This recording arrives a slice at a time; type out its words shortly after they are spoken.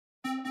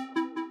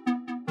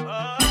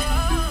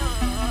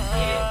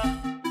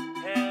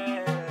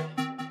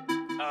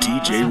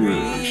DJ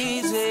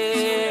Rouge.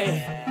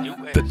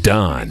 The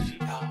Don.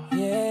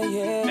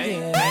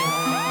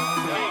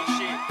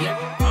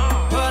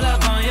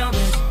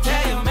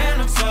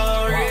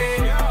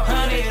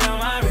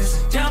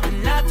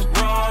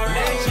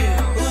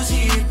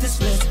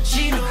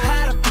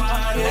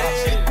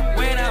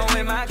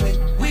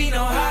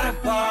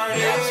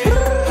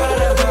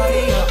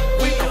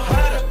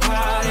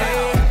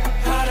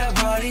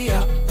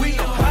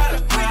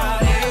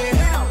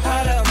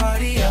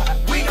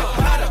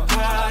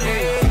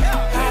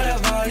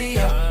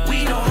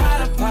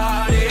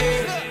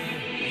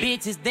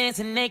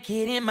 Dancing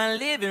naked in my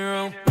living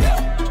room.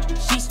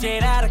 She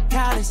straight out of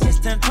college,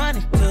 just turned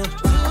 22.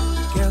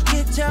 Girl,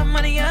 get your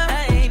money up,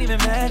 I ain't even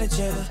mad at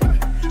you.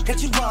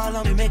 Got you all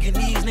on me, making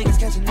these niggas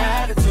catch an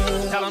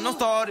attitude. Tell them don't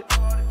start it,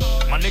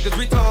 my niggas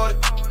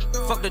retarded.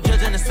 Fuck the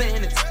judge and the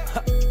sentence,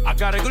 I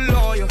got a good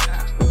lawyer.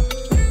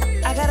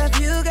 I got a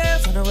few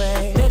girls on the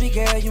way. Baby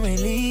girl, you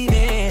ain't leaving.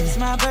 It's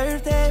my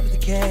birthday with the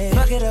cake.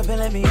 Fuck it up and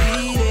let me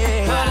eat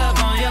it. Pull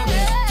up on your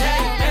bitch,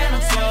 tell you man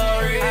I'm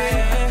sorry.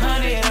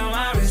 100 on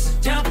my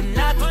wrist, jumping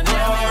out the door.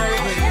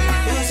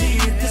 She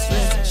hit this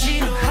list, she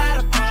know how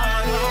to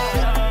party.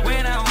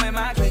 When I'm with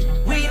my clique,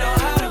 we know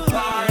how to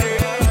party.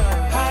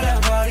 How to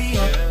party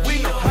up,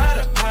 we know how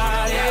to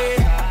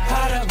party.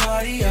 How to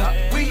party up,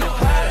 we know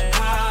how to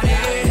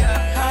party.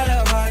 How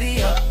to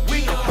party up,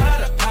 we know how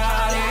to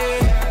party.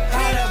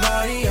 How to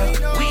party up,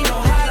 we know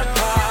how to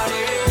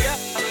party.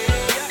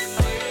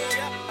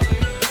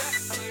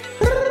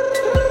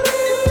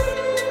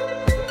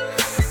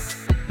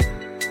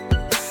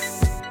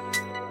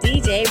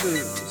 DJ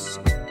Rouge.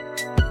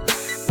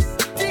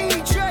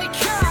 DJ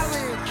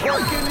Khaled,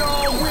 working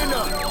all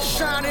winter,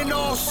 shining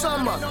all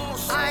summer.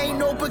 I ain't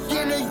no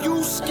beginner,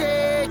 you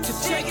scared to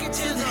take it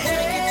to the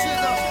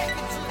head.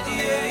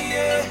 Yeah,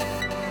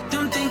 yeah.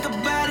 Don't think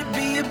about it,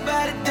 be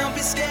about it. Don't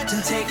be scared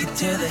to take it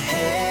to the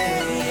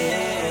head.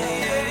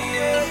 Yeah,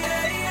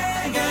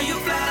 yeah, yeah. Girl, you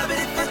fly, but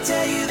if I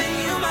tell you, then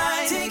you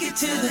might take it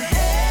to the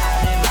head.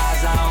 I'm in my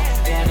zone,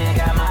 damn near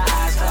got my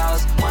eyes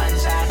closed. One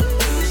shot,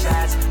 two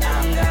shots,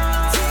 I'm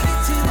gone. Take it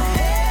to the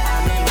head.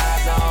 I'm in my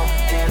zone,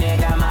 damn near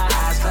got my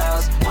eyes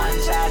closed. One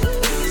shot,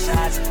 two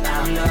shots,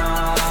 I'm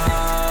gone.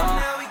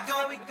 Now we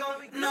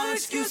go, no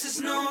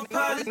excuses, no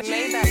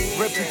apologies.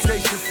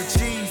 Reputation for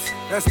cheese,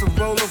 that's the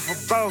role of a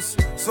boss.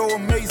 So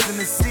amazing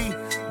to see.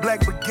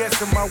 Black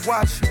baguettes in my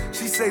watch.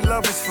 She say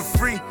love is for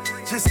free,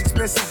 just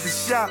expensive to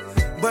shop,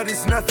 but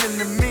it's nothing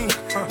to me.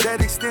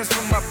 That extends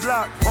from my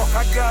block.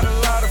 I got a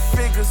lot of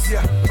figures,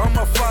 yeah. I'm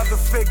a father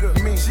figure.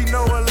 She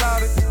know a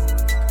lot of,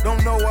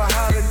 don't know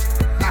how to.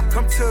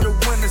 Come to the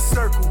winner's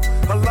circle.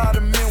 A lot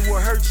of men will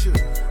hurt you,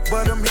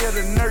 but I'm here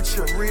to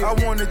nurture. I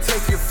wanna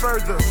take it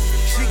further.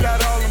 She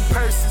got all them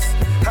purses.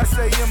 I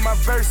say in my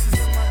verses,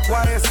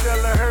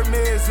 YSL or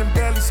Hermes and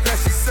barely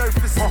scratch the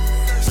surface.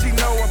 She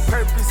know her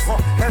purpose.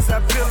 As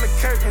I peel the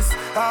curtains,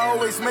 I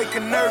always make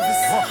her nervous.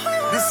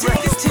 This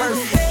record's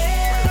perfect.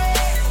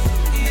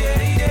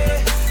 Yeah,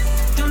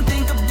 yeah. Don't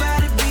think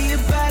about it, be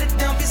about it.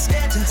 Don't be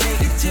scared to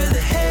take it to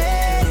the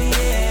head.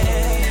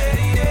 Yeah,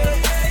 yeah,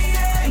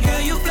 yeah.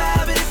 Girl, you fly,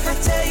 but if I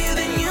tell you,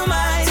 then you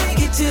might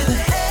take it to the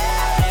head.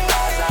 I'm in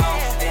my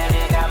zone, damn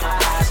near got my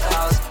eyes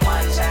closed.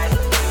 One shot,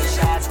 two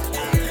shots,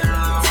 I'm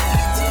gone.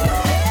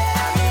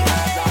 I'm in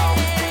my zone,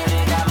 damn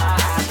near got my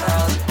eyes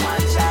closed.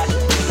 One shot,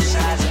 two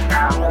shots,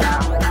 I'm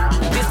gone.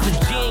 This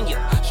Virginia,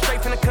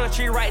 straight from the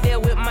country, right there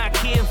with my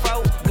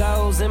kinfolk.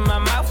 Goes in my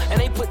mouth, and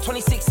they put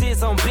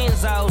 26s on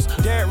benzos.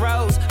 Dirt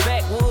roads,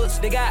 backwoods,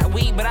 they got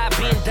weed, but I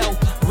been dope.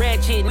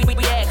 Ratchet, we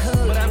act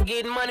hood, but I'm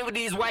getting money with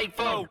these white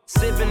folk.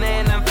 Sipping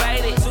and I'm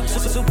faded,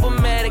 super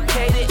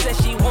medicated. Said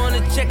she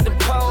wanna check the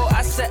pole,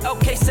 I said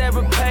okay,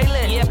 Sarah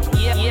Palin. Yeah.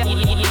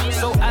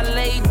 So I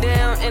lay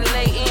down and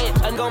lay in.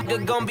 I'm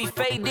gon' be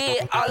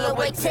faded all the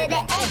way to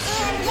the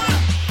AM.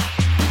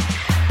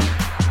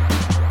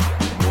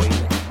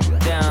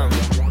 Down,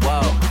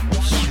 whoa.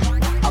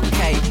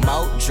 Okay,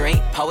 mo,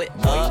 drink, poet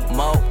up,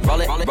 mo,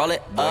 roll it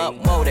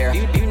up, mo there.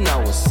 You know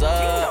what's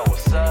up.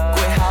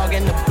 Quit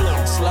hogging the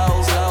blue,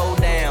 slow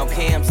down.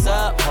 Pimps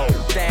up,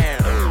 hold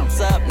down.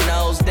 Up,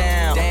 nose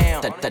down.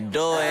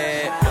 Do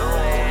it.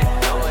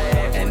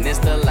 And it's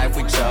the life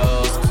we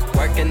chose.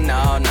 Working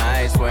all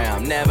night, swear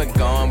I'm never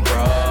going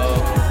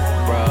broke,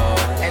 bro.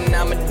 And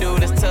I'ma do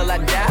this till I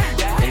die.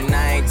 And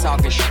I ain't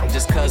talking shit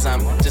just cause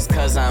I'm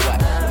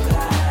what?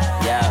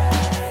 Yeah.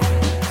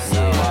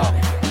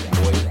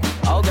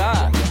 Oh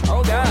God.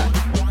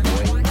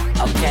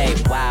 Okay,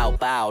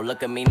 wow,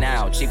 look at me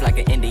now. Cheap like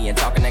an Indian,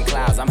 talking in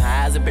clouds. I'm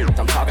high as a bitch,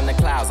 I'm talking to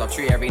clouds. I'll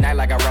treat every night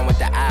like I run with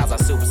the owls. I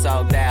super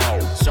soaked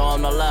out. Show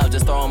 'em no love,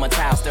 just throw 'em a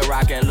towel. Still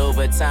rocking Louis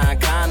Vuitton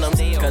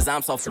condoms, cause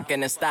I'm so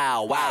freaking in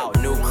style. Wow,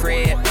 new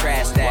crib,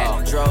 trash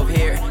that. Drove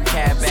here,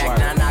 cat back,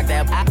 now knock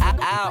that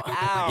out.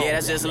 Yeah,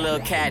 that's just a little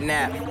cat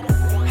nap.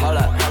 Hold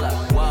up,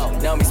 whoa.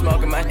 Don't be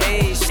smoking my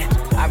haze,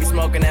 I be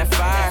smoking that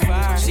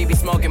fire. She be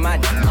smoking my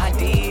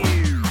D.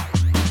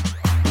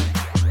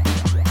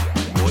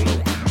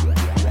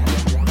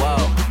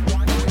 Whoa.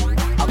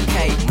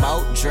 Okay,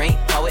 mo, drink,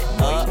 poet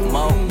up,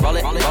 mo, roll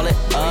it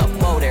up,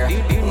 mo there.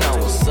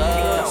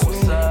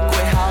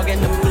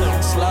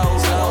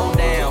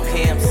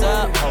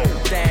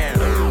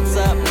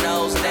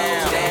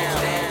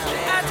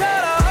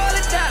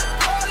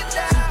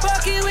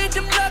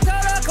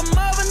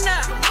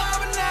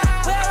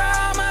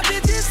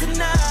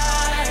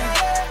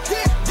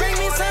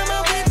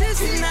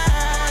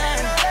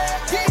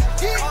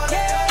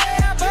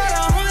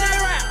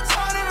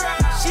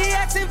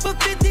 asking for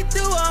 50 to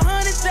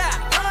 100,000.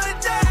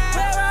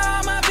 Where are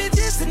all my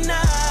bitches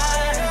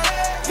tonight?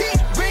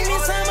 Bring me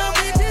some more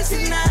bitches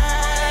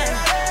tonight.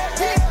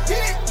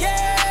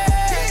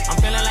 Yeah. I'm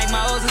feeling like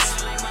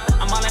Moses.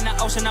 I'm all in the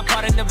ocean, I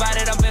parted,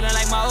 divided. I'm feeling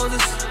like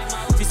Moses.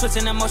 She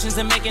switching emotions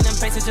and making them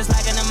faces just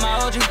like an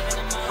emoji.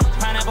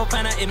 Pineapple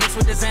Fanta, it mixed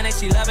with the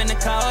Xanax, she loving the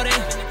codeine.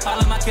 All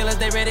of my killers,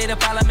 they ready to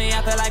follow me,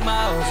 I feel like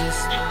Moses.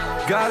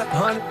 Got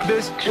 100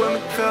 bitch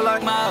women, feel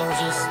like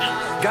Moses.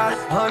 Got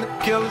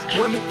 100 killers,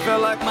 women, feel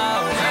like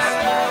Moses.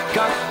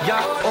 Got a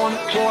yacht on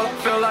the water,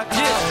 feel like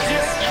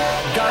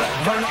Got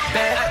 100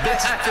 bad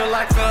bitches, feel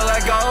like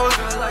gold.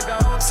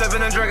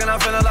 Sipping and drinking,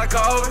 I'm feeling like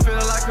cold.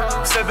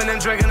 Sipping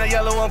and drinking, the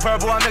yellow and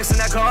purple, I'm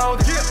mixing that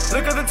cold.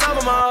 Look at the top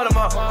of my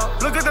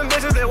Audemars. Look at them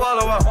bitches, they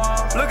wallow up.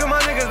 Look at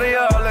my niggas, they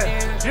all in.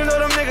 You know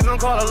them niggas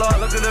don't call a lot.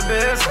 Look at the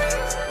biz.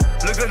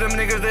 Look at them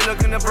niggas, they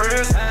look in the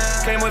purse.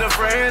 Came with a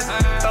friends.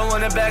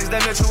 Throwing the bags,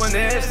 that Mitchell and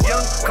this.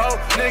 Young, cold,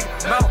 nigga,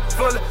 mouth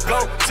full of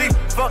gold teeth.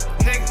 Fuck,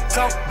 nigga,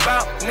 talk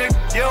about, nigga,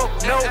 you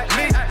know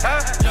me,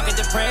 huh? Look at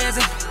the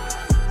present.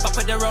 Fuck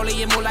with the rollie,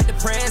 it move like the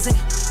present.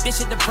 This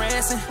shit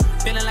depressing.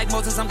 Feeling like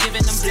Moses, I'm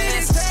giving them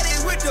blessings.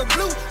 Steady with the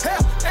blue hair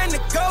and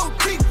the gold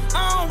teeth.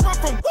 I don't run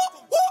from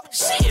whoop.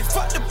 Shit,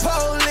 fuck the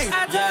police.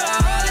 I told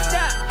her all the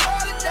time.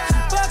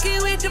 Fuck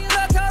it with the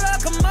blood, told her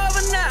come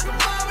over now.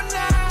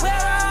 Where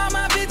are all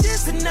my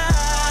bitches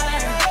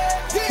tonight?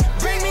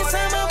 Bring me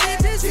some more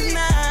bitches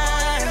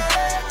tonight.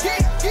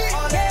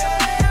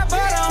 Yeah, I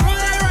bought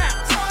 100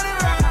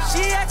 rounds.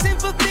 She asking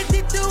for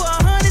 50 to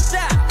 100,000.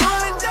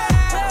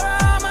 Where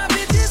are all my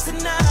bitches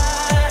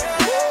tonight?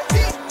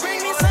 Bring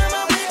me some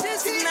more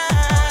bitches tonight.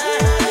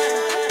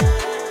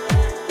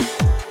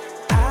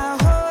 I'll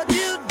hold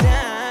you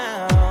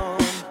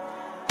down.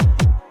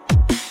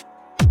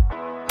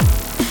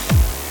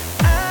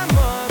 I'm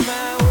on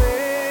my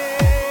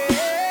way.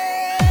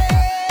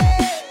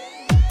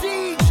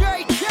 DJ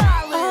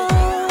Khaled. Oh,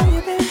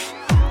 you've been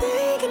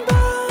thinking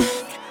about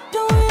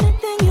doing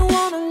anything you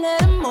wanna,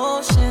 let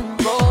emotion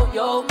roll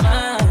your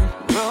mind,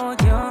 roll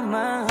your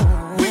mind.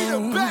 We the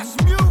best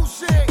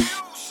music.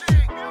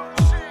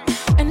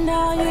 And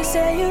now you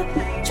say you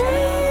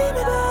dream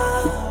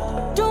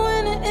about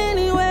doing it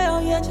anyway. Oh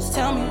yeah, just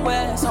tell me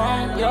what's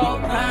on your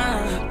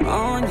mind,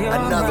 on your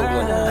Another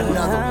one, mind.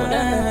 another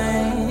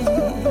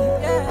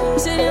one.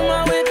 Sit in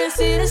my whip and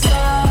see the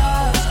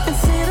stars, and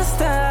see the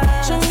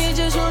stars. Show me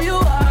just who you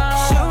are.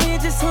 Show me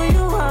just who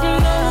you are. You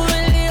know who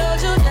really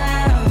holds you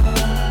down,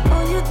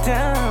 hold you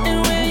down. And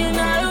when you're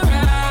not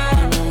around,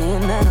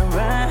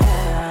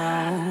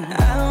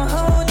 I'll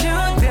hold you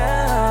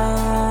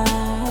down.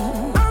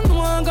 I'm the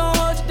one gon'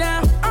 hold you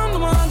down. I'm the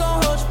one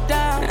gon' hold you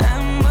down.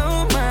 I'm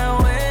on my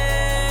way.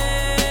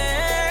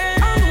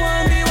 I'm the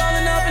one be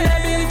rolling up in that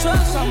Billy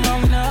truck, so I'm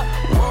rolling up.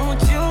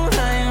 Won't you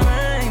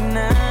right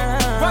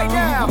now? Right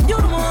now. You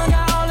the one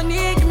got all I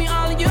need, give me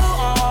all of you,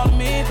 all of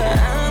me, but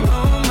I'm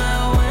on my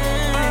way.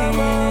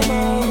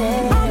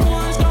 I'm the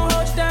one that's gon'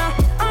 hold you down.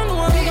 I'm the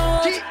one who gon'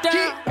 hold you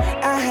down.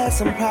 I had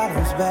some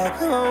problems back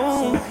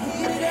home.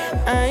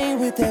 I ain't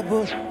with that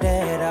bullshit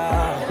at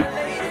all.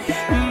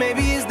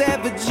 Maybe it's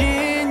that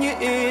Virginia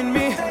in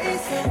me.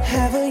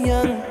 Have a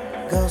young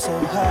go so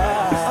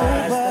hard.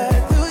 Oh, but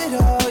through it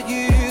all,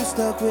 you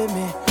stuck with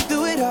me.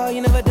 Through it all,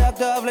 you never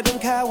ducked off like them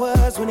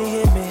cowards when it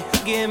hit me.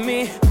 Give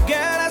me,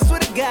 girl, I swear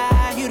to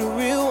God, you the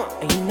real one,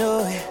 and you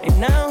know it.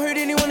 And I don't hurt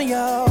any one of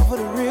y'all for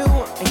the real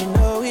one, and you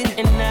know it.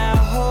 And now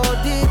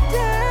hold it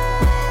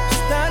down.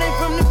 Starting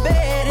from the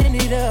bed,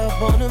 ended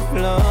up on the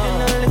floor.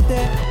 And I let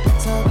that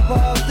top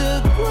off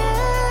the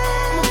ground.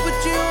 I'ma put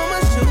you on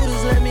my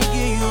shoulders, let me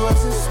give you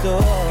what's in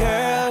store.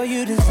 Girl,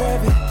 you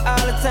deserve it.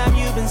 All the time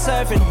you've been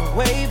surfing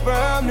away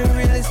from the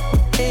realest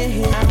in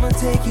here. I'ma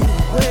take you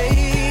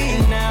away.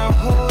 Now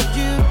hold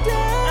you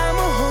down.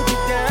 I'ma hold you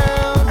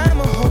down.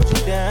 I'ma hold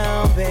you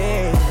down,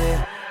 baby.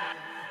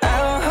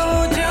 I'll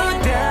hold you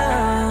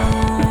down.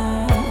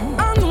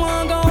 I'm the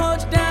one gon'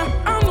 hold you down.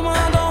 I'm the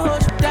one gon'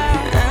 hold you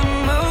down.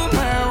 I'm on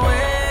my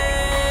way.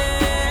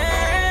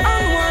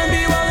 I'm the one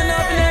be rolling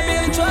up in that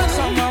Billy truck,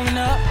 so I'm rolling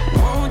up.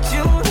 Won't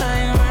you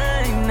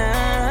right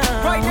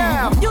now? Right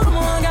now. You the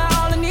one got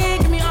all I need,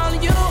 give me all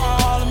of you,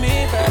 all of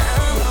me, but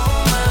I'm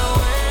on my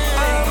way.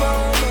 I'm the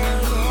one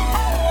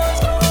that's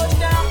gon' hold you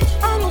down.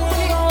 I'm the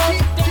one gon' hold you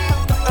down.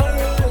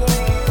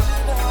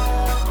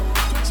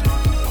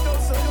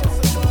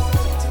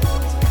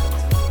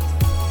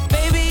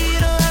 Baby, you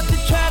don't have to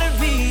try to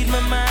read my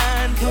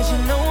mind, 'cause you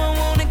know I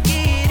wanna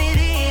get it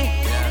in.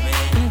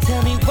 And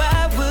tell me,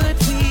 why would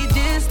we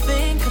just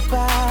think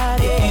about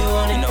it? You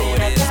wanna think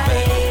about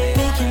it,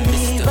 making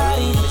me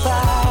body to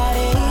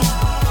body,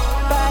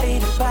 body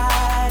to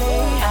body.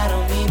 I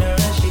don't mean to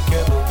rush it,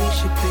 girl, but we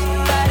should be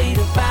body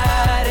to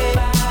body,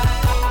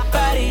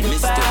 body to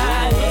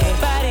body,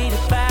 body to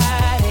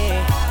body.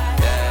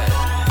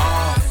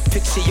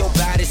 Picture your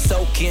body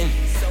soaking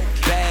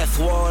bath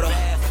water.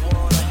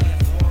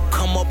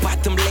 Come up out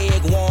them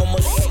leg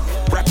warmers.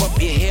 Wrap up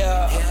your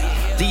hair,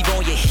 leave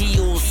on your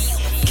heels.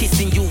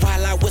 Kissing you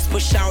while I whisper,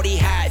 shawty,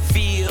 how it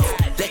feel.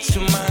 Let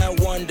your mind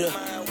wander.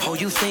 Oh,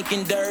 you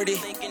thinking dirty?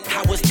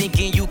 I was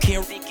thinking you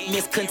can't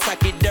miss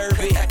Kentucky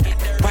Derby.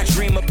 Why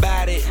dream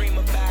about it?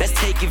 Let's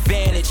take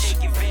advantage.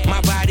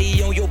 My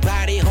body on your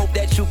body, hope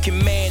that you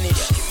can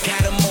manage.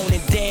 Got 'em on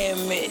it,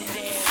 damn it.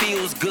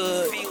 Feels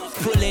good.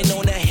 Pulling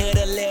on the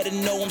header, let her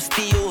know I'm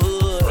still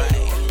hood.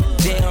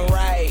 Damn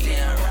right.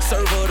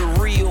 Serve her the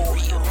real.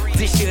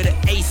 This year the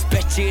ace,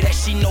 bet you that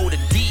she know the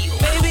deal.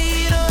 Baby,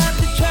 you don't have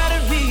to try to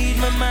read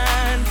my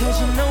mind, cause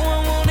you know I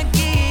wanna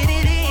get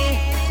it in.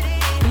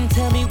 And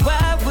tell me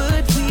why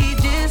would we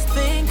just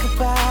think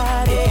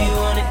about it? If you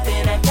want it,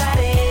 then I got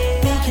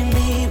it. We can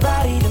be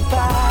body to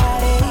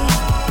body,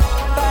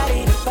 body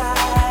to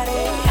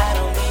body. I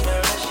don't mean to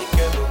rush it,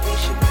 girl, but we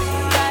should be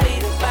body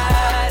to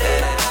body.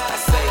 I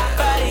say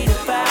body to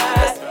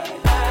body.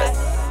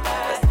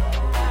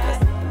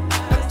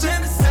 I'm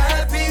turning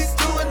side piece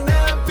to a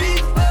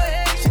 9-piece.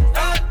 She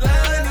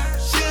outlined it,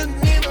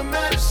 shouldn't even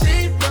matter, she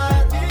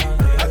mine.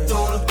 I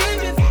told her,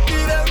 baby,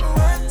 get up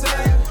one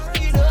time.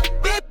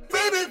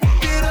 Baby,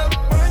 get up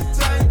one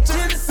time.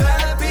 Turning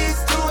side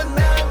piece to a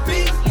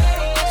 9-piece.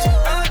 She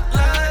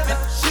outlined it,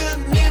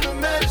 shouldn't even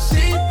matter,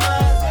 she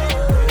mine.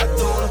 I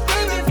told her,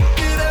 baby,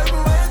 get up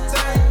one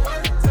time.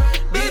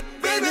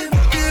 Baby,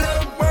 get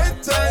up one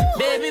time.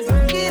 Baby,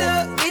 fuck it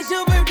up. It's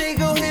your birthday,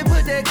 go ahead,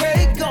 put that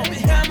cake on me.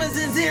 Commas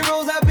and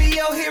zeros, I'll be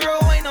your hero,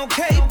 ain't no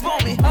cape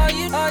on me. Are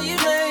you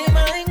lame? I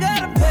ain't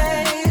gotta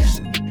pay.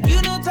 You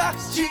know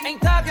talking shit,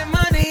 ain't talking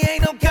money,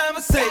 ain't no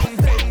conversation.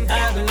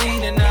 I've been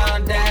leaning all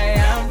day,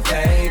 I'm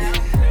faded.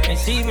 And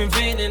she been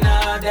feeling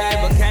all day,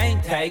 but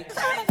can't take it.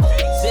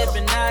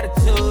 Sipping out a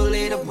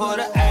 2-liter, put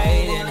a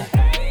 8 in it.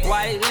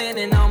 White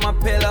linen on my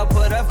pillow,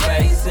 put her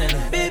face in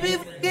it. Baby,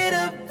 get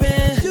up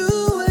and do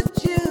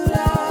what you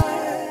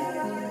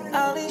like.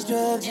 All these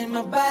drugs in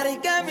my body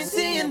got me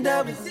seeing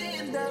double.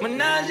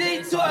 Menage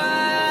a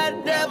trois,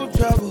 double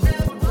trouble.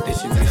 This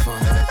should be fun.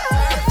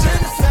 Turn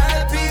the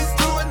side piece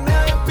to a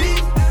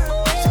 9-piece.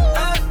 She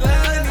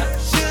outlined it,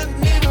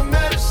 shouldn't even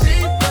matter, she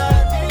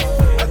mine.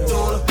 I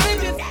told her,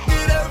 baby,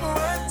 get up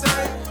one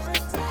time.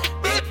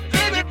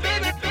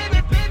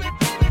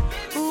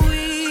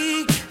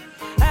 Weak,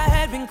 I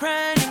had been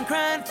crying and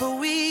crying for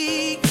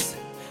weeks.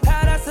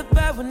 How'd I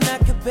survive when I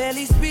could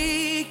barely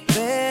speak,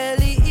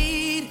 barely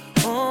eat,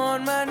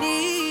 on my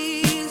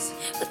knees?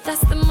 But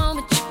that's the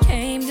moment you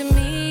came to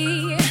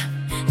me.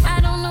 I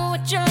don't know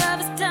what your love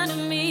has done to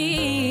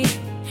me.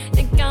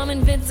 Think I'm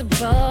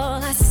invincible.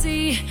 I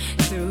see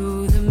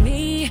through the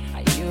me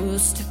I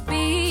used to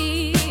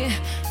be.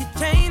 You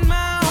changed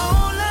my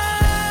whole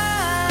life.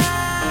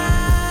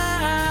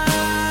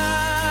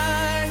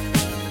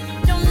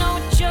 Don't know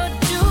what you're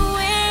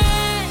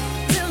doing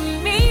to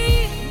me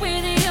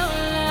with your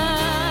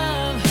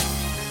love.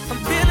 I'm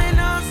feeling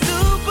all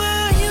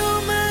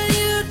superhuman.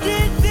 You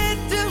did that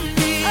to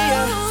me.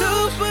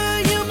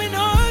 Superhuman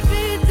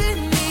heartbeats in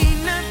me.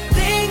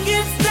 Nothing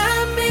can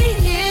stop me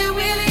here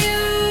with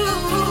you.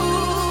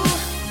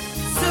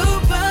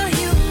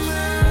 Superhuman.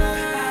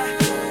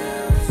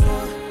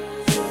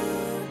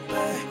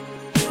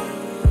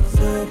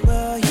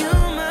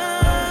 Superhuman.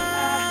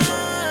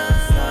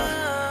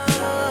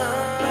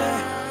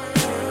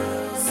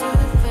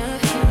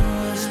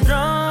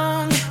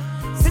 Strong.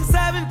 Since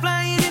I've been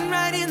flying and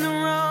righting the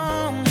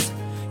wrongs.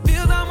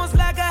 Feels almost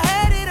like I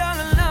had it all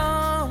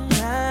along.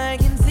 I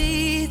can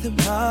see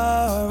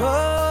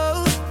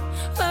tomorrow.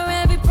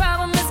 Where every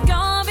problem is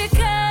gone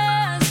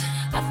because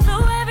I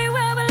flew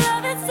everywhere with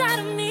love inside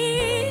of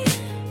me.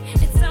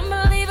 It's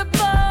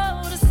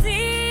unbelievable to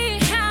see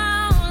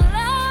how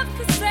love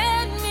could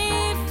set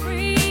me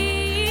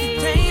free.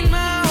 Changed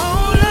my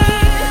whole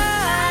life.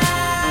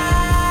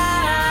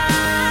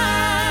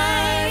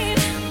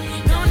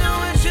 Don't know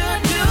what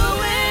you're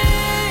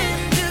doing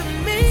to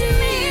me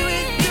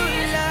with your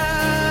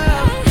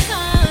love.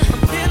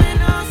 I'm feeling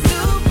all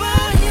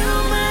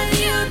superhuman.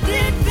 You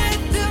did that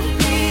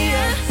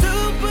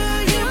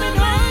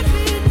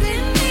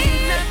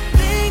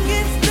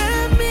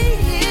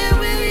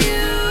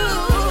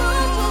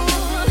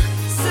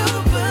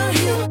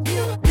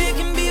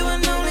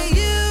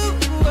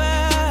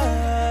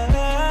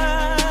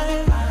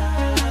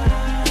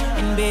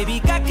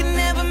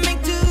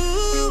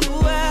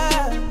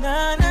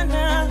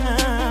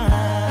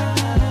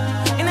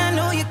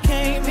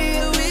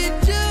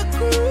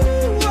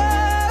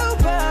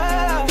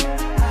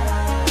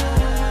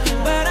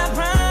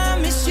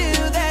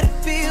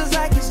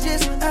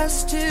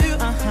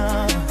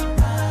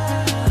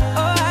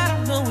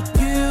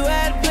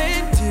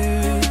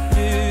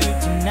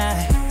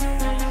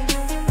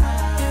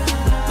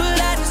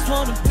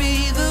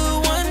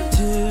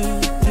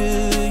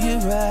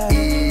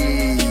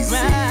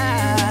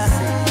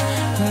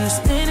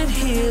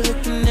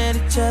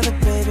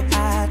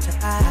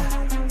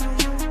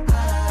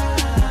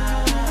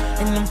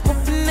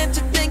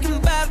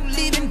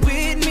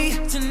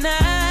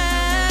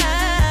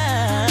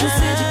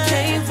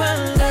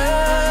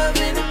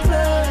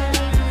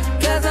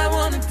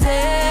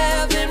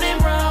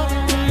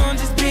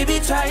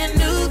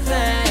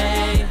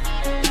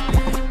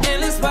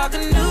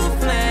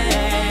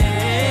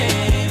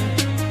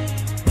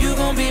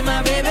gon' be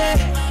my baby.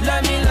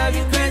 Love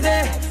you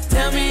crazy.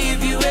 Tell me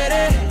if you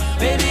ready.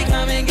 Baby,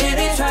 come and get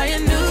it. Try a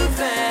new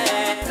thing.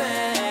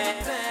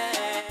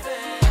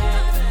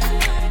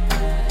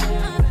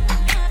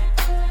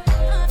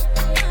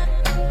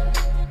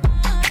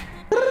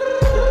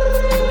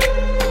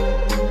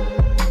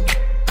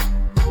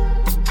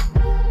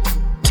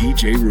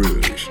 DJ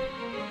Rouge.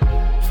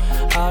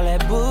 All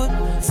that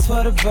boots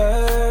for the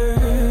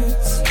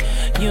birds.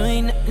 You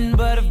ain't nothing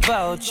but a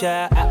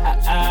vulture.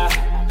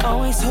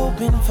 Always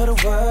hoping for the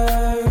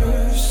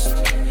worst.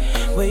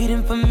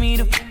 Waiting for me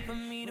to.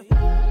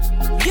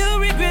 You'll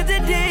regret the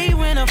day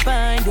when I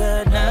find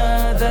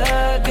another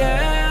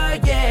girl,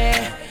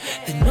 yeah.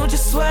 They know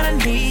just what I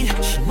need.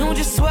 She know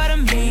just what I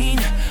mean.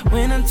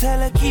 When I tell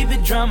her keep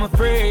it drama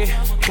free.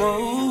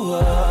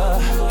 Whoa,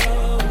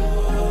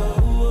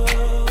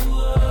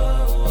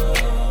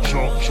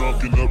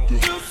 Chalking up the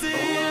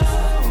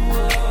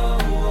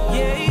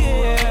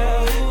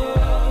yeah.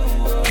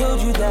 Told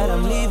you that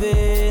I'm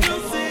leaving.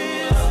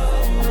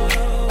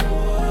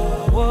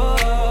 Whoa.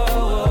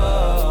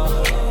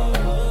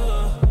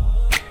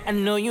 I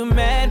know you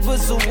mad, but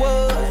so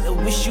what? I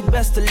wish you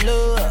best of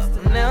luck.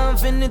 Now I'm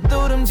finna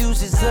throw them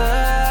deuces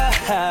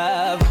up.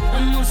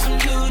 I'm on some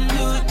new,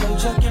 I'm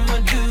chucking my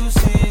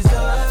deuces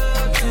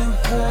up to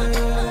her.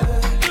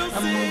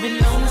 I'm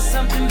moving on to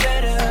something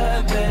better.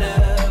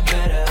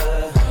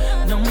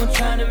 No more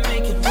trying to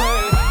make it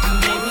work. You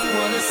make me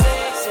wanna say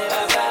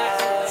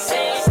bye-bye.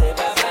 Say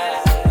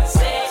bye-bye.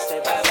 Say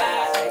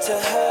bye-bye to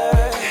her.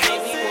 You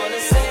make me wanna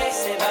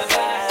say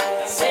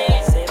bye-bye. Say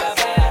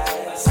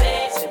bye-bye. Say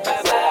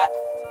bye-bye.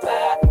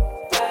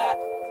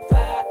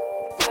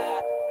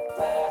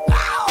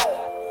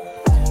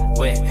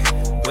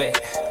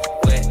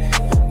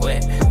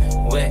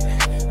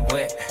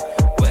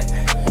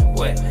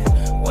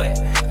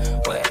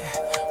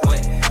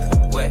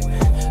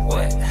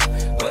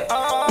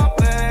 Oh,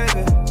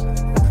 baby.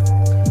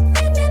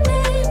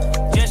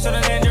 Just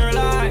tryna change your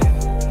life.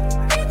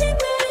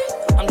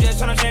 I'm just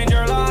tryna change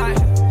your life.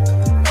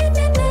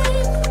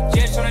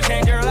 Just tryna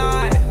change your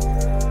life.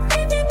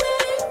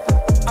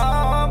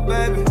 Oh,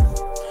 baby.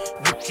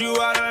 Get you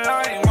out of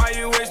line. Why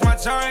you waste my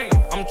time?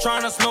 I'm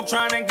tryna smoke,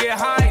 tryna get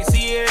high.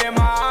 See it in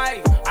my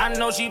eye. I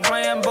know she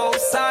playing both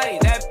sides.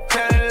 That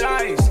telling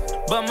lies.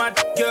 But my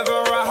give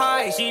her a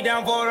high. She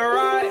down for the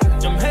ride.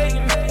 I'm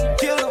hating,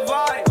 kill the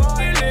vibe.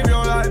 Live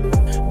your life.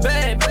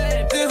 Bad,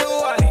 this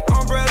Hawaii.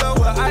 Umbrella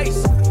with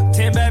ice.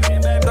 10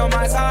 bad on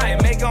my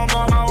side. Make them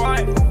all my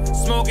wife.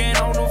 Smoking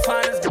on the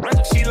finest.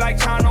 She like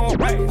China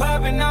white.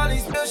 Popping all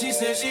these pills. She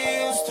said she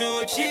used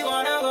to it. She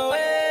wanna go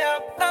way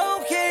up.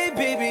 Okay,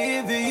 baby,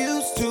 if you're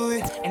used to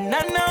it. And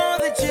I know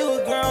that you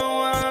a grown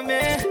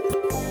woman.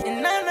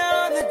 And I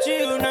know that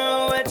you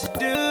know what you're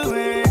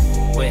doing.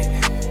 Wet.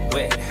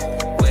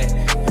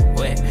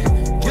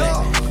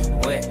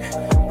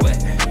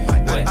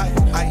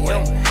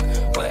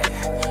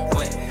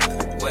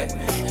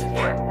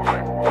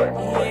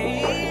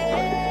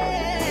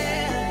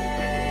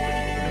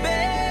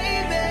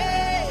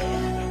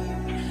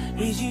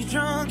 Is you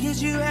drunk?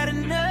 Is you had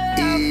enough?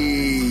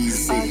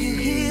 Easy. Are you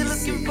here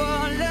looking for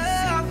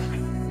love?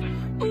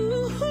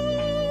 Ooh.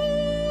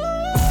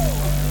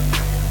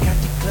 Got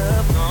the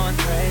club going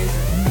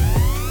crazy.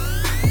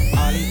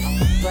 All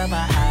these but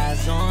my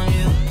eyes on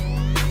you.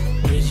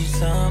 Is you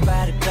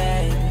somebody,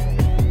 baby?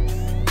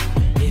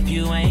 If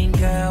you ain't,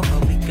 girl,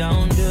 what we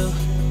gon' do?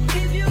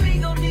 If you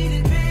ain't gon' need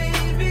it,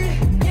 baby.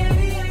 Yeah.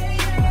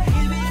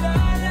 Give it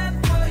all up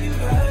for you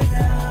right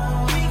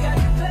now. We got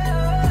the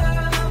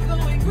club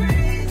going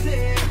crazy.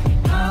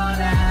 All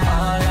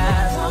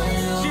eyes on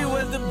you. She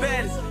was the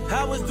baddest,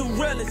 I was the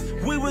realest.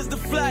 We was the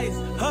flyest,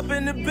 up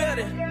in the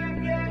building.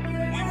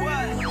 We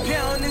was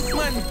counting this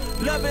money,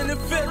 loving the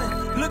feeling.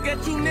 Look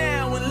at you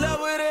now, in love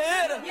with a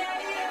hitter.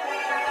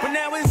 But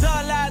now it's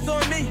all eyes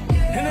on me,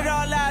 and it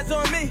all eyes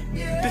on me.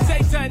 To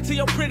say something to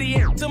your pretty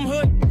ass, some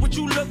hood, what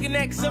you looking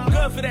at, cause I'm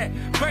good for that.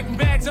 Birkin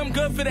bags, I'm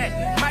good for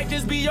that. Might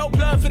just be your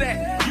blood for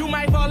that. You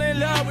might fall in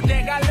love with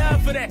that, got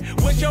love for that.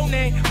 What's your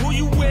name, who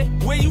you with,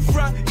 where you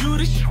from, you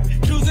the shit.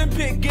 Choose and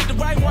pick, get the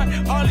right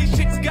one. All these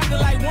chicks got the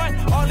like one.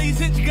 All these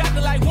hits, you got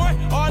the like one.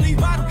 All these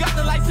bottles got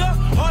the lights up.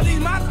 All these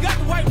models got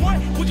the white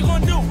one. What you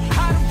gonna do?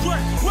 How to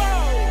run?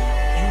 Whoa!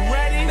 You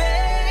ready?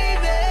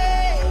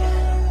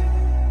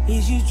 Baby,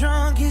 is you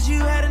drunk? Is you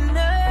had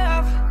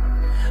enough?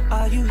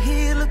 Are you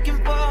here looking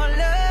for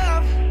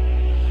love?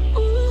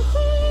 Ooh.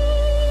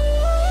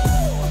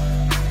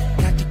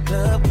 Got the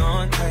club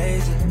going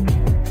crazy.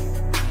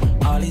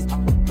 All these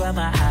but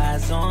my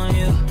eyes on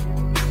you.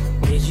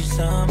 Is you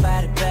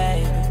somebody,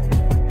 baby?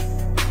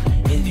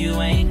 If you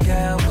ain't,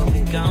 girl, what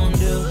we gon'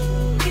 do?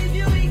 If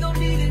you ain't gon'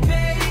 need it,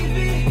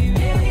 baby.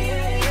 Yeah.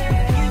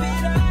 Give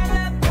it all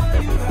up for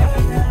you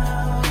right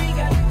now. We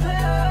got the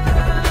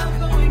club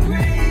going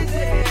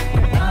crazy.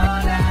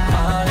 All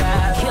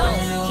eyes on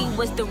you. He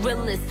was the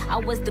realest. I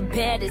was the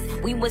baddest,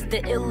 we was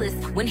the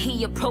illest. When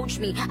he approached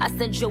me, I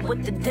said, yo,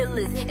 what the deal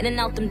is? In and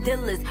out them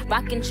dealers,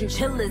 rockin'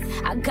 chinchillas.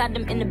 I got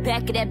him in the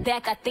back of that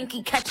back, I think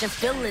he catching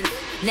feelings.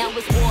 Now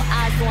it's all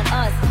eyes on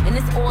us, and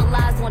it's all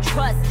lies on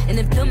trust. And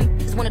if them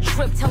wanna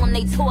trip, tell them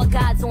they tour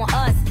guides on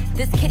us.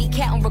 This kitty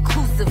cat on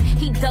reclusive,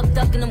 he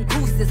ducking them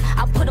gooses.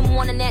 I put him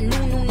on in that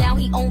new, now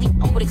he only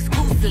with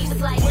exclusives. He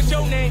was like, what's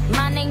your name?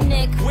 My name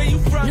Nick. Where you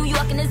from? New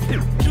York and this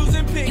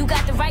choosing pick. You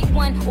got the right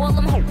one, all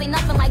them hoes ain't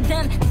nothing like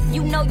them.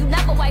 You know you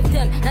never wipe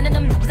them, none of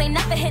them ain't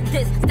never hit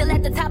this. Still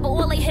at the top of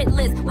all they hit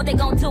lists. What they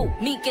gon' do?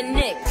 Meek and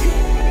Nick.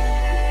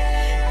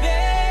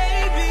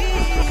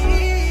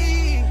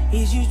 Baby,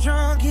 is you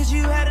drunk? Is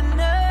you had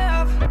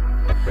enough?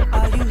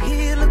 Are you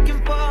here looking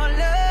for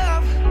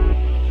love?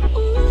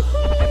 Ooh.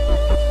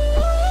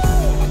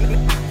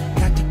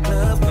 Got the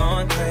club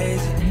going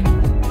crazy.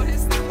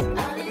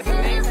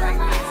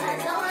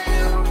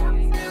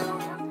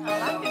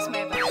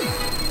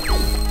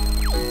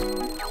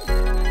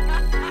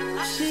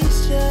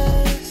 She's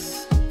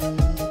just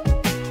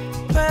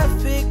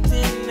perfect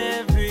in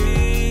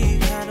every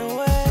kind of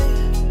way,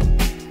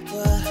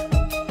 but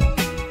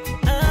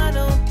I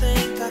don't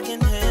think I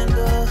can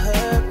handle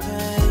her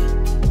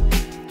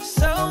pain.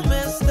 So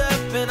messed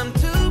up and I'm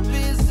too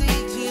busy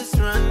just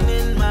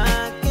running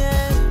my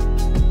game.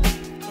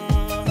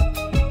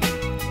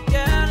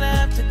 Girl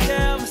after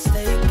girl,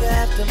 mistake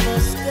after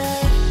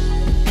mistake.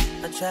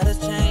 I try to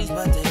change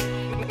but they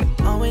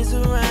always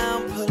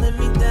around pulling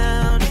me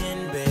down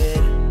in bed.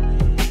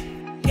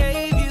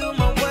 Gave you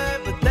my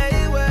word but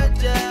they were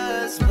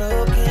just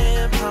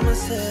broken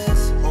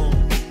promises.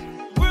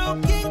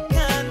 Broken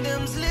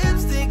condoms,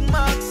 lipstick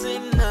marks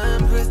and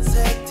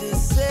unprotected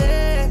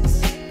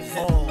sex. I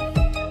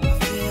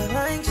feel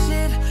like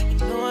shit, you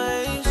know I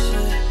ain't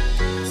shit.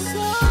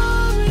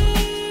 Sorry,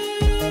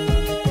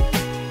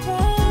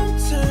 won't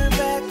turn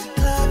back the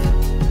clock.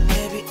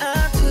 Maybe I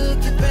took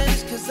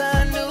advantage cause I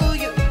knew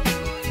you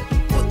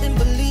wouldn't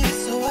believe it,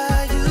 so I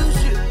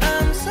used you.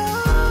 I'm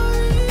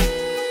sorry.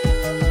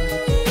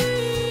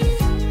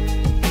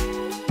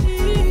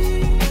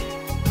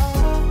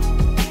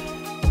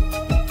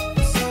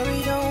 Sorry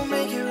don't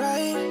make it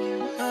right.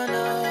 Oh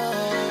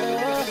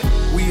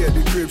no. We at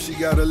the crib, she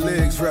got her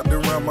legs wrapped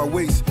around my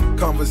waist.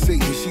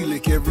 Conversating, she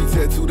lick every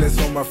tattoo that's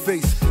on my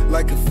face.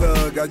 Like a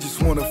thug, I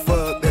just wanna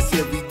fuck, that's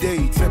every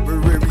day.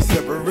 Temporary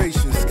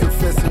separations,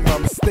 confessing my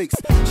mistakes.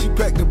 She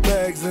packed the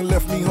bags and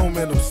left me home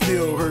and I'm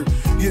still hurt.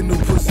 Your new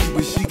pussy,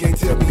 but she can't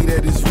tell me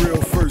that it's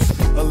real first.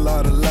 A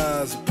lot of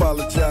lies,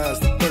 apologize,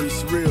 the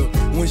thirst real.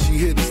 When she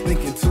hit us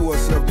thinking to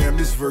herself, damn,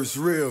 this verse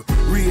real.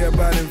 Rehab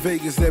out in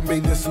Vegas, that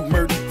made this who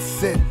murdered the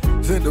set.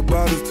 Send the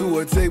bottles to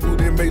her table,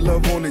 then make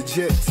love on a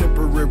jet.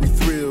 Temporary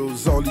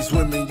thrills, all these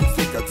women you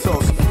think I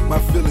toss. My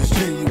feelings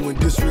genuine,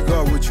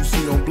 disregard what you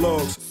see on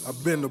blogs.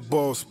 I've been the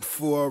boss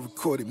before I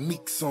recorded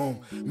Meek's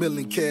song.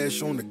 Million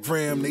cash on the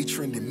gram, they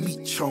trending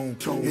Meek Chong.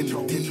 In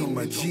the D,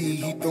 my G,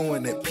 he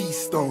throwing that peace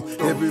stone.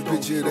 Every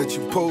picture that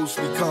you post,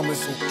 he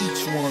comments on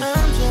each one.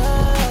 I'm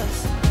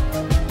just a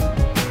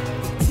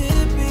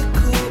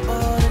typical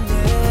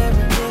ordinary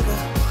nigga.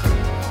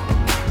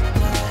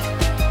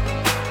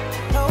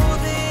 Know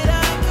that I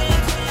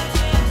can't.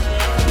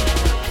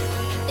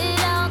 It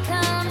all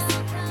comes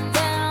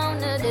down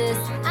to this.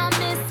 I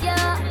miss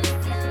your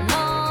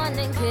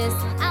morning kiss.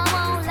 I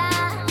won't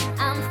lie,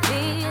 I'm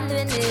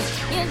feeling it.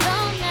 You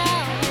don't know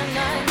you're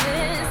not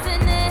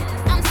missing it.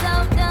 I'm so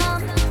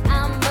dumb, I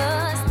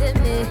must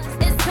admit.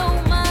 It's too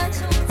much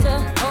to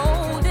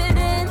hold it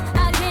in.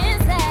 I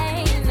can't say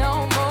no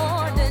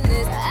more than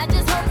this. I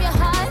just hope your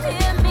heart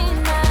hear me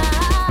now.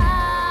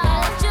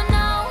 Let you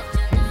know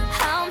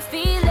how I'm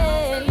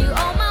feeling. You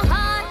own my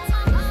heart.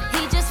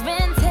 He just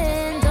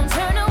renting. Don't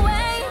turn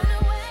away.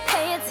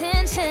 Pay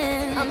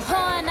attention. I'm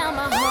pouring out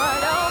my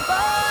heart, oh boy.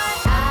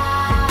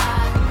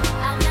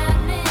 I'm not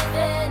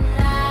living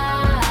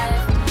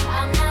life.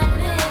 I'm not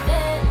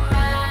living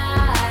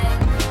right.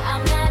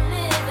 I'm not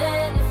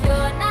living if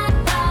you're not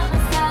by my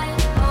side.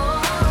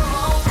 Oh,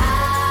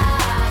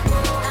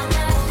 I'm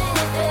not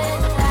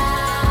living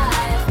life.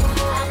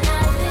 I'm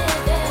not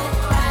living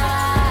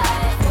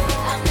right.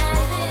 I'm not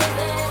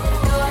living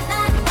if you're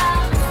not by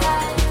my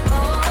side.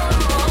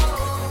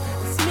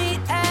 It's me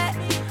at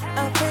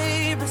our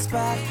favorite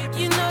spot.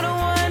 You know the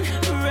one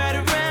right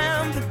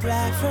around the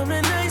block. From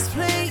a nice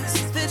place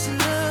that you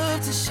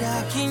love to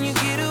shop. Can you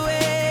get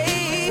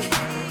away?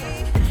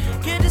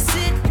 Get to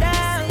sit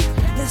down.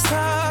 Let's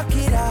talk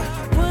it out.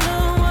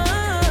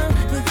 One-on-one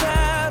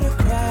without a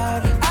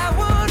crowd. I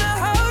wanna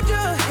hold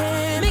your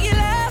hand, make you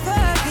laugh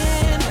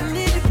again. I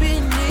need to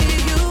be near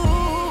you.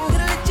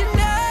 Gonna let you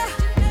know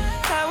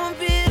how I'm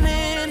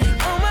feeling.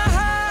 On my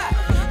heart,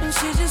 and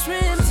she just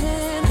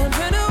renting. Don't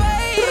turn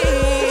away.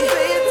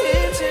 Pay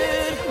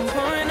attention. I'm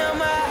pouring out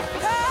my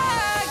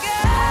heart,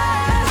 girl.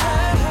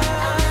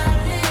 I'm not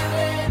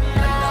living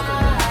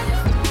life.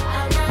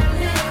 I'm not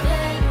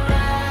living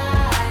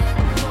right.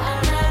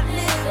 I'm not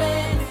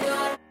living if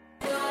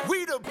you're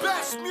We the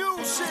best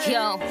music.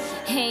 Yo,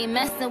 he ain't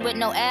messing with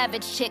no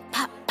average chick.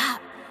 Pop,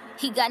 pop.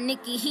 He got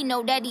Nicki, he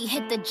know that he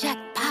hit the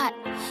jackpot.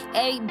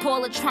 Every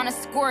baller tryna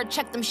score,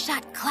 check them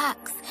shot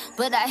clocks.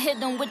 But I hit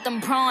him with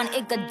them Braun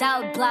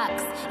Iguodala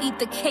blocks. Eat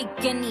the cake,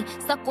 guinea,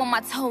 suck on my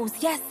toes,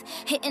 yes.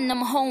 Hitting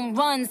them home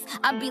runs,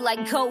 I be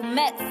like, go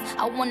Mets.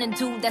 I want a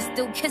dude that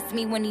still kiss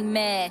me when he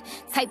mad.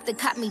 Type that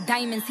caught me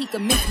diamonds, he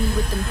could miss me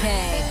with them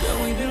bags.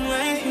 Girl, we been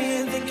right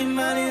here thinking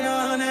about it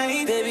all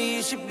night. Baby,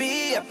 you should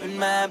be up in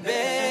my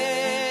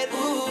bed.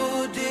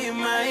 Ooh, do you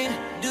mind?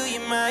 Do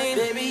you mind?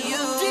 Baby, you,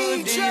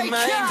 DJ do you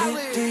mind?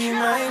 Khaled. Do you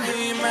mind? Do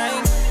you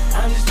mind?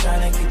 I'm just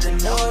tryna get to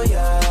know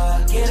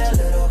ya. Get a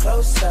little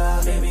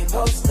closer, baby,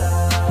 post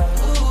up.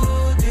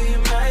 Ooh, do you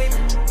mind?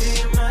 Do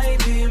you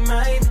mind? Do you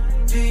mind?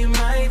 Do you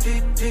mind?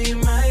 Do you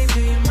mind? Do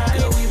you mind?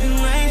 Girl, we been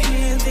right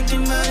here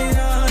thinking about it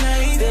all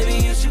night.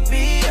 Baby, you should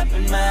be up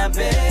in my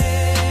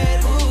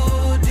bed.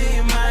 Ooh, do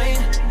you mind?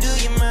 Do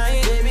you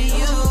mind? Baby,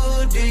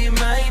 you, do you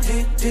mind?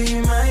 Do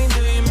you mind?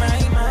 Do you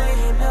mind?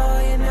 You know,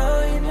 you know,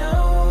 you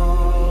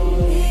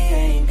know. We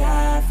ain't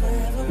got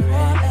forever,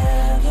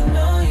 forever. You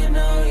know, you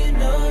know, you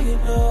know, you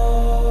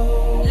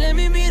know. Let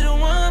me be the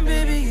one,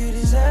 baby, you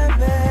deserve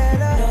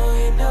better.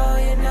 You know,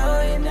 you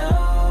know, you know.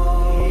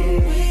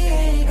 We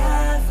ain't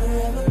got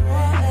forever,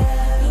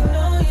 forever. You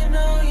know, you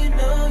know, you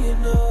know, you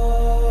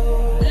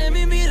know. Let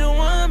me be the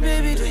one,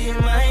 baby. Do you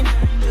mind?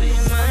 Do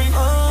you mind?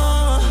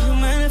 Oh, do you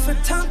mind if I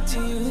talk to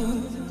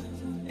you?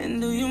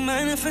 And do you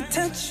mind if I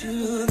touch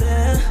you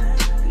there?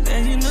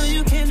 Then you know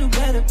you can do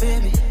better,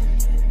 baby.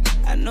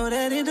 I know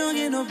that it don't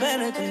get no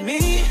better than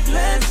me.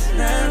 Let's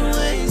not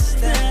waste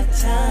that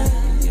time.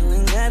 You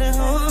ain't gotta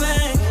hold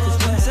back,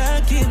 'cause once I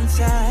get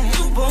inside,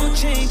 you won't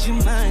change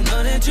your mind.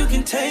 Know that you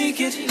can take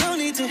it, no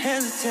need to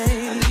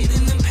hesitate. I'm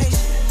getting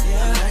impatient,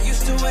 yeah, I'm not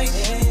used to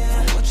waiting.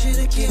 I want you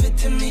to give it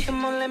to me,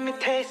 come on, let me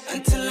taste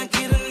until I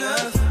get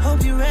enough.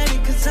 Hope you're ready,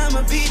 'cause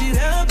I'ma beat it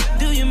up.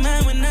 Do you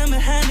mind when I'm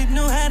behind it,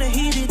 know how to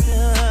heat it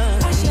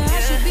up? I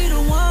should be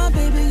the one,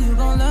 baby, you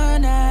gon'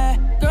 learn that.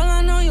 Girl,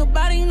 I know your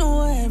body, know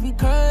where every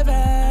curve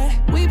at.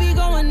 We be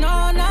going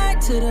all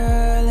night to the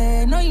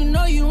early.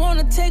 Know you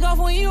wanna take off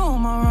when you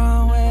on my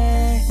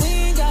runway. We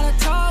ain't gotta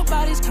talk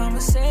about these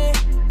conversations.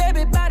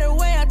 Baby, by the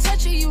way I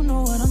touch you, you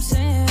know what I'm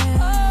saying.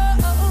 Oh,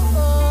 oh, oh,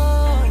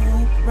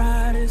 oh.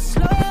 Ride it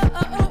slow.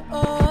 Oh, oh,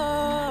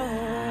 oh.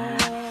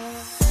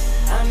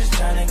 I'm just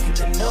tryna get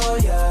to know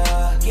ya.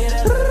 Get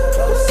a little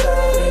closer,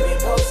 baby,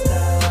 post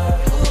up.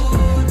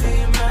 Ooh, do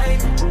you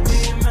mind? Do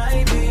you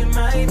mind? Do you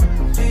mind?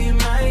 Do you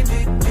mind? Do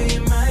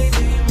you mind?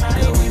 Do you mind?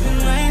 Girl, we've been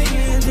right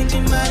here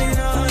thinking about it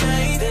all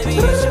night. Baby,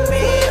 you should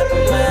be up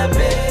in my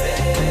bed.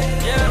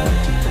 Yeah.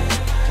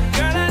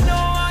 Girl, I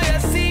know all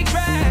your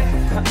secrets.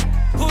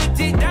 Put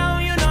it down,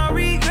 you no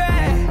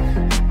regret.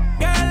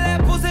 Girl, that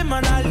pussy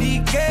man, I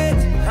leak it.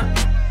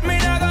 Me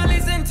not gonna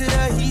listen to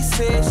the he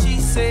said, she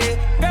said.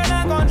 Girl,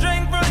 I gon'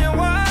 drink from your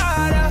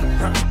water.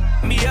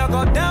 Me, I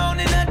go down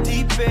in the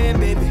deep end,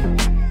 baby.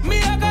 Me,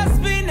 I go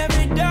spin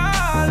every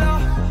dollar.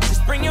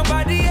 Just bring your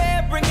body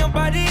here, bring your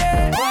body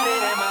here. Put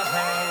it in my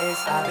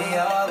face, I'll be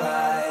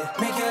alright.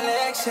 Make your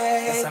legs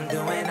shake, yes, I'm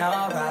doing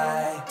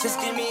alright. Just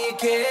give me a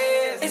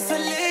kiss, it's a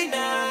late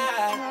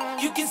night.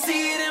 You can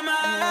see it in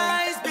my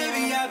eyes,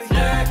 baby, I'll be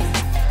lurking.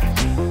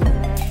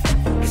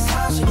 It's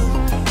how she do.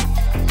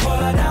 Pull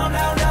her down,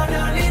 down, down,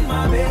 down in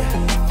my bed.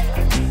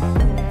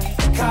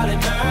 Call it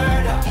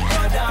murder.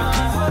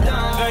 Hold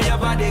on, girl, your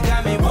body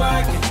got me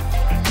working.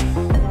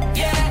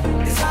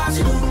 Yeah, it's how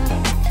she do.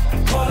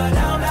 Pull her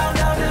down, down,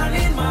 down, down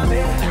in my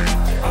bed.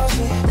 Oh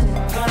shit,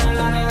 gonna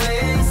let her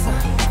lace.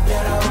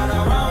 Let her run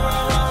around,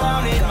 round, round,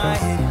 round in my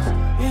head.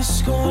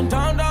 It's going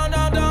down, down,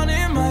 down, down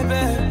in my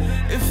bed.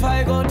 If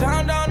I go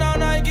down, down,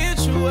 down, I get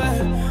you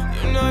wet.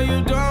 You know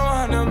you don't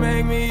wanna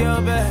make me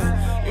your bed.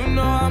 You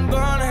know I'm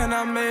gone and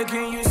I'm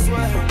making you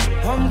sweat.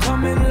 I'm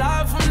coming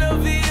live from the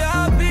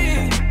VIP.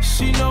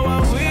 She know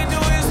what we do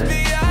is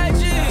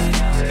B.I.G.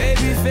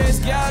 Baby face,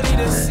 gal need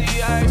a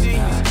CID.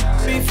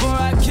 Before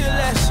I kill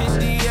that shit,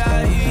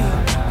 D.I.E.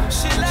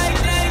 She like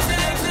dance.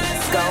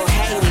 Go,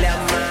 hey,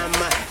 lil'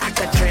 mama, I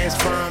could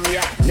transform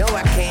ya. No,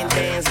 I can't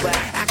dance, but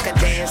I could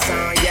dance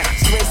on ya.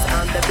 Swiss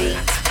on the beat,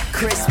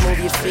 Chris, move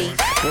your feet.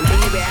 And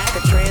baby, I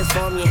could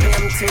transform you,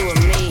 him to a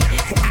me.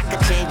 I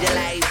could change your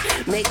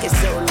life, make it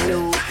so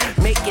new.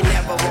 Make you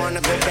never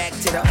wanna go back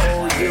to the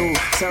old you.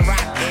 So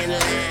rock and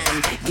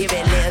line, give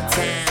it a little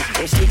time.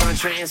 And she gon'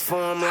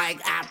 transform like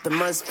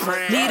Optimus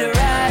Prime. Need a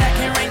ride, I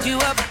can range you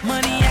up.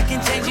 Money, I can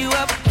change you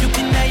up. You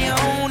can have your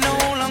own, no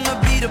longer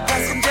be the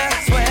passenger.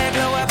 Swag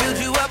low, I build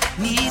you up.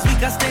 Knees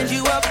weak, I stand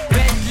you up.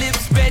 Red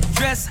lips, red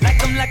dress,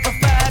 like I'm like a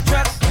fire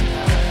truck.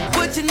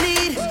 What you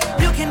need,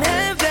 you can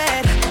have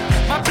that.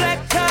 My black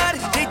card,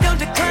 they don't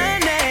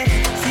decline that.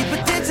 See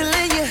potential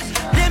in you,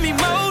 let me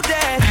mold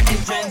that. I can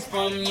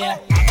transform ya.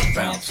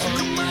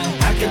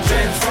 I can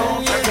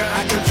transform you.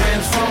 I can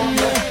transform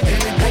you.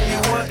 Anything you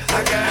want,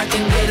 I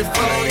can get it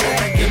for you.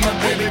 You're my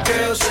baby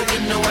girl, so you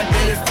know I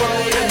did it for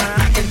you.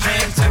 I can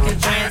transform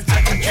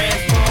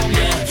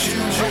you.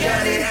 Shoes, you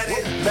got it.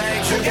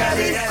 Bags, you got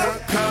it.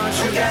 Cars,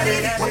 you got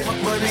it.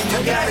 Money, you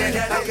got it.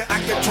 I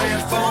can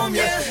transform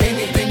you.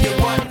 Anything you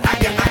want, I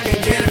can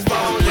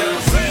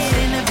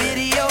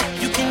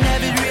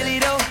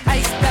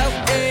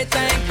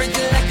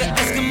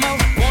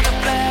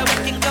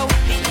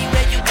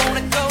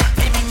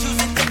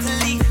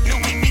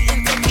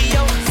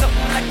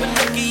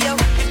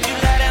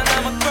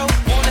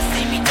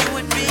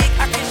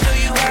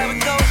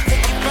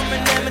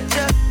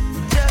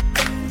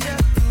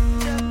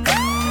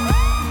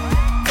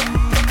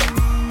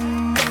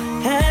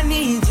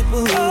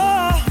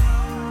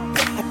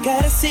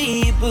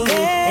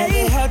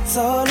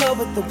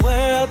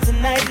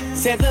tonight.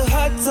 Said the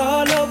heart's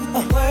all over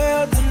the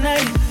world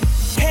tonight.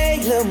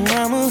 Hey, little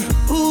mama,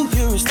 ooh,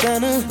 you're a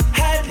stunner.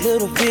 Hot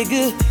little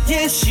figure,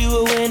 yes, you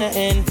a winner.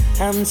 And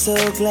I'm so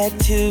glad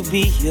to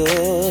be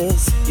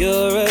yours.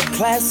 You're a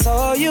class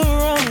all your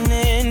own.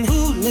 And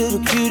ooh, little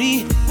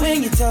cutie,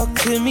 when you talk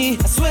to me,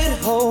 I swear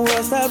the whole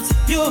world stops.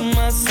 You're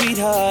my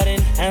sweetheart,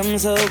 and I'm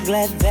so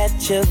glad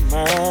that you're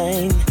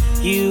mine.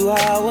 You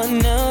are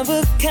one of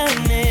a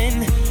kind,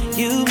 and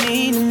you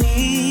mean to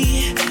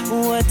me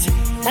what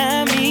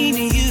I mean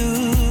to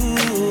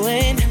you.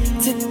 And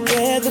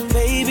together,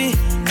 baby,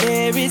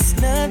 there is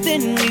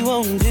nothing we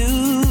won't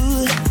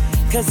do.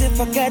 'Cause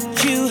if I got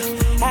you,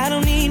 I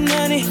don't need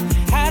money,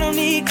 I don't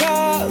need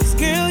cars.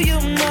 Girl,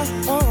 you're my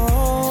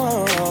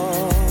own.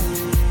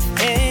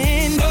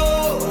 And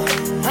oh,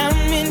 I'm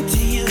into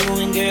you,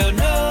 and girl,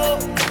 no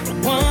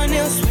one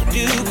else would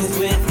do. 'Cause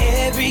with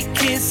every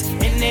kiss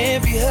and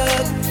every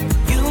hug,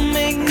 you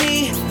make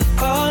me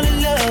fall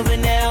in love.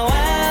 And now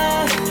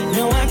I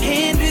know I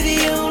can't be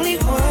the only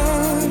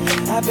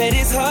one. I bet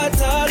it's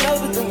hearts all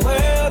over the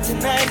world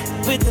tonight,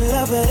 with the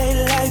love of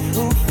their life,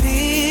 who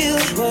feel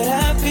what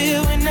I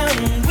feel when I'm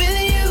with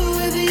you,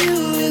 with you,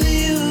 with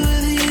you,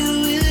 with you,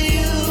 with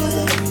you,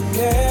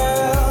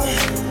 girl.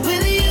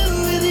 With you,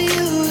 with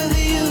you, with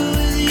you,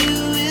 with you,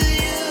 with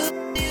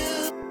you.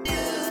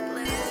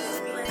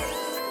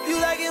 You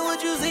like it what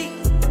you see?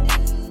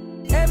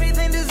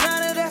 Everything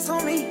designer, that's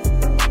on me.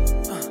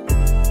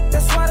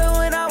 That's why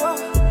when I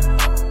walk,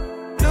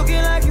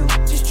 looking like you,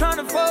 just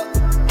tryna fuck.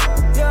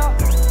 Yeah,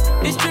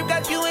 this trip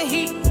got you in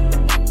heat.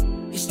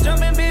 It's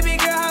jumping, baby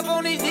girl, hop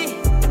on this D.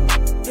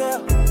 Yeah,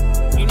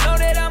 you know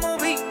that I'm on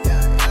beat.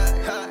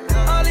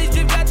 All these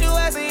trips got you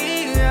as a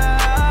heat.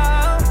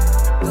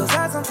 Those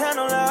eyes don't tell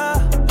no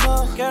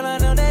love. Girl, I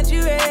know that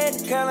you ready.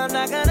 Girl, I'm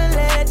not gonna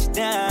let you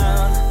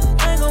down.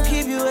 I ain't gon'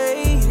 keep you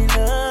waiting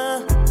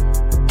up.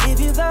 If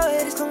you go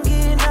ahead, it's gon'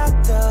 get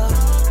knocked up.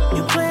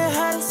 You playing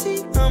hide and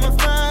seek, I'ma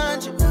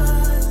find you.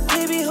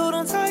 Baby, hold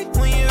on tight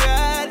when you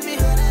ride me.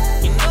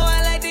 You know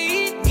I like to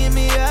eat, give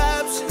me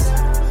options.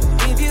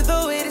 If you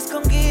throw it, it's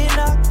gon' get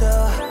knocked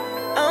up.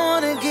 I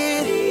wanna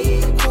get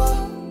equal.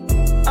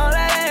 All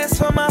I ask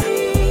for my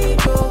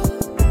people.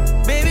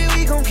 Baby,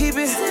 we gon' keep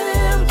it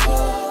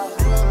simple.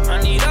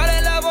 I need all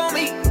that love on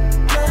me.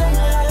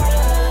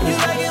 You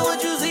like it what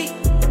you see?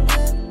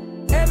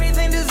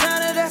 Everything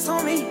designer, that's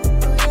on me.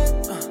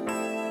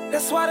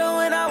 That's why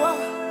when I walk,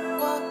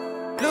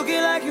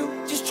 looking like you,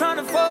 just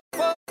tryna fuck.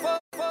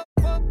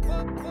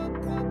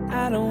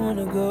 I don't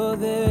wanna go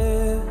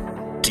there.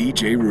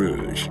 DJ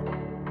Rouge.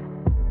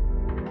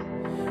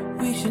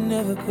 We should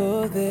never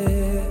go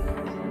there.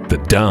 The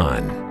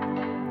Don.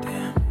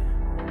 Damn.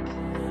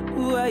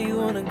 Why you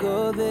wanna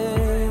go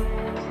there?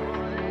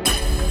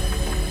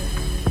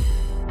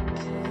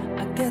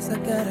 I guess I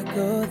gotta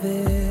go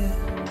there.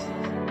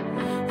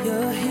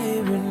 You're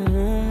hearing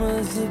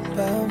rumors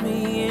about me,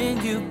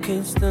 and you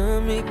can't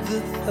stomach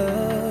the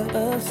thought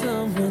of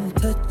someone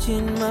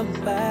touching my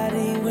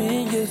body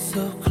when you're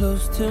so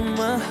close to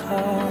my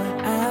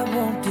heart. I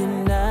won't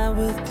deny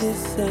what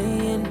they're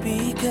saying,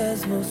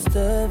 because most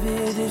of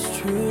it is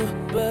true,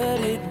 but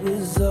it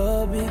was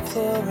all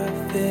before I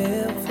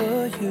fell for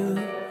you.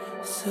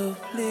 So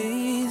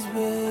please,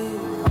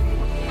 babe,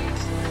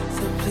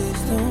 so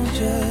please don't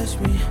judge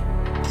me,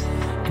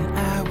 and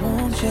I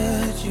won't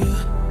judge you.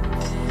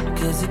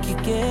 'Cause it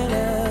could get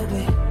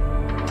ugly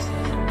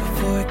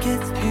before it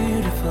gets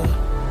beautiful.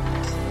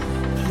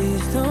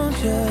 Please don't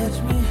judge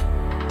me,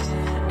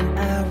 and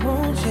I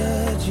won't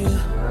judge you.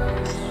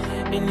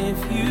 And if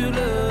you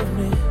love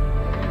me,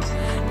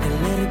 then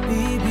let it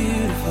be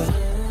beautiful.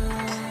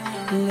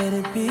 Let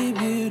it be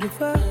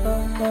beautiful.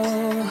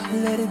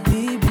 Let it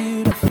be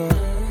beautiful.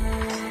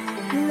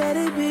 Let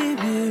it be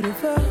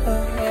beautiful.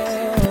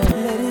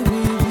 Let it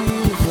be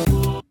beautiful.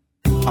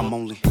 I'm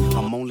only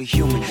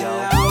human,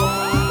 y'all.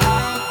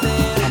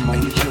 I'm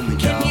only human,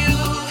 y'all.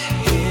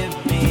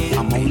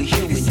 I'm only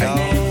human,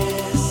 y'all.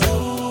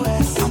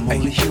 I'm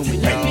only human,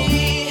 y'all.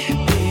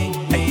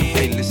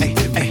 Hey, listen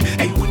to me.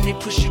 Hey, when they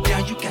push you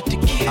down, you got to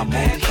get I'm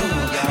only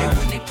human, y'all. Hey,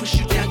 when they push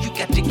you down, you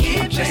got to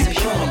get I'm just a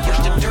human.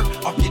 Brush the dirt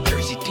off your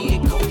jersey,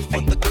 then go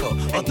for the cup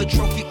or the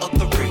trophy or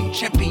the ring.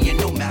 Champion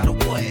no matter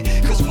what.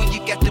 'Cause when you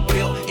got the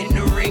belt in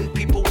the ring,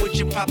 people with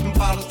you popping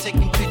bottles,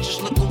 taking pictures,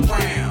 look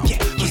around.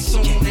 As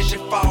soon as you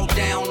fall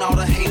down, all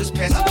the haters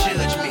pass the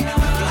judgment.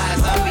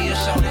 Flies out me a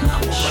shout and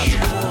I'm a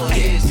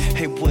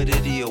Hey, what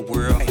it is,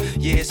 world?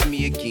 Yeah, it's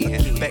me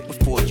again. Back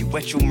before you,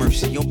 at your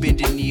mercy, on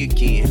bending knee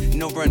again.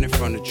 No running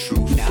from the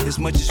truth, as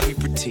much as we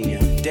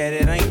pretend that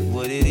it ain't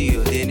what it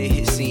is. Then it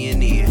hit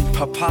CNN.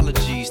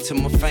 Apologies to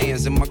my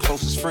fans and my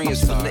closest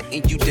friends for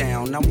letting you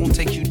down. I won't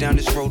take you down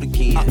this road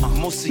again.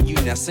 Most of you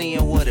now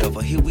saying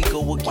whatever. Here we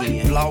go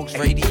again. Blogs,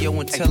 radio,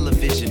 and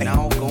television,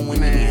 all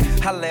going in.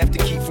 I laugh to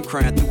keep from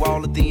crying through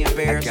all of the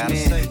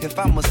embarrassment. If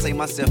I must say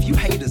myself, you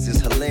haters is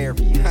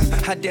hilarious.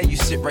 How dare you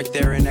sit right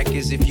there and act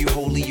as if you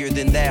holier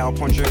than thou?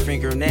 Point your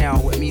finger now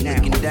with me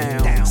looking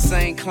down.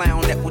 Same claim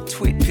clown that would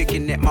tweet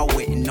picking at my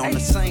wedding. On the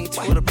same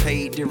Twitter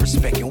page, they're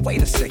respecting.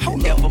 Wait a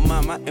second, never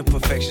mind my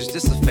imperfections,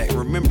 this a fact.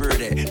 Remember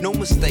that, no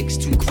mistakes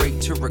too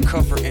great to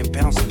recover and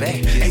bounce back.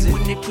 And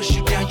when they push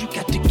you down, you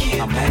got to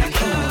give. I'm only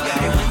human,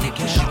 y'all. And when they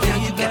push you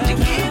down, you got to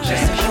give.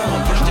 Just a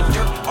human.